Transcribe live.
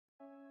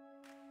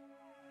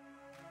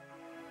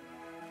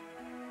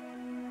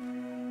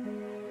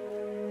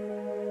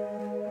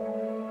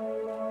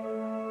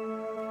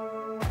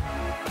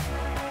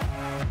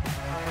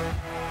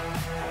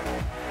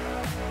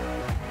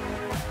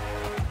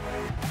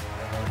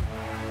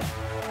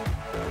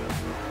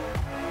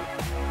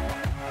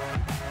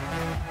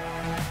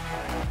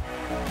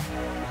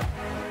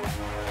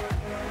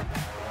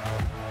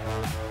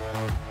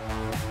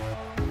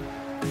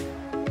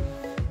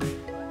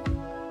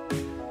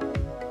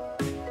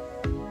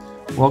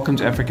Welcome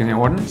to African Air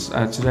Ordnance.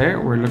 Today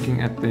we're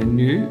looking at the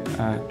new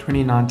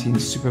 2019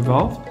 Super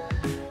Valve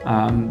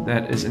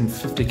that is in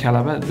 50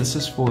 caliber. This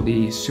is for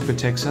the Super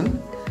Tex,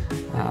 and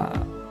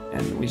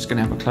we're just going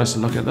to have a closer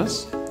look at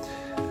this.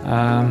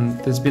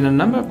 There's been a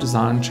number of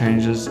design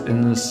changes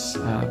in this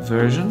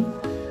version,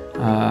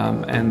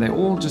 and they're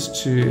all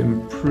just to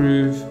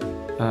improve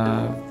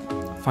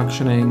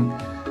functioning.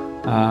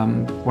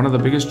 One of the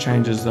biggest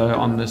changes though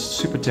on this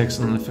Super Tex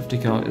and the 50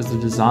 cal is the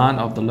design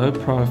of the low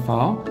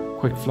profile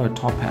quick flow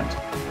top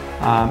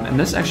hat, and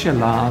this actually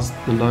allows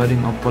the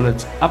loading of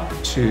bullets up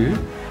to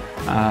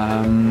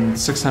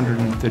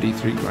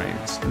 633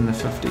 grains in the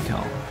 50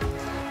 cal.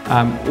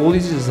 All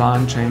these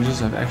design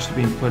changes have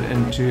actually been put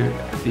into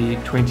the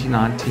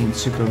 2019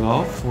 Super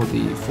Valve for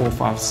the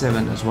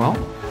 457 as well,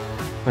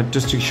 but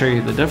just to show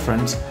you the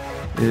difference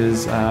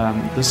is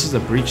this is a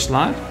breech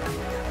slide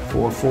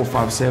for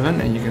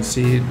 457, and you can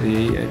see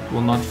it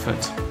will not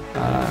fit.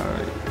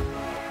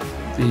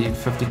 The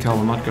 50 cal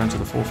will not go into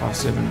the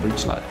 457 breech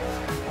slide,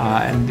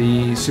 and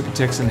the Super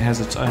Texan has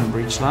its own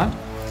breech slide.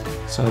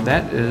 So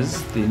that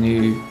is the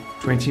new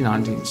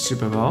 2019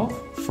 Super Valve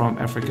from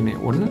African Air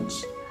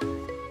Ordnance.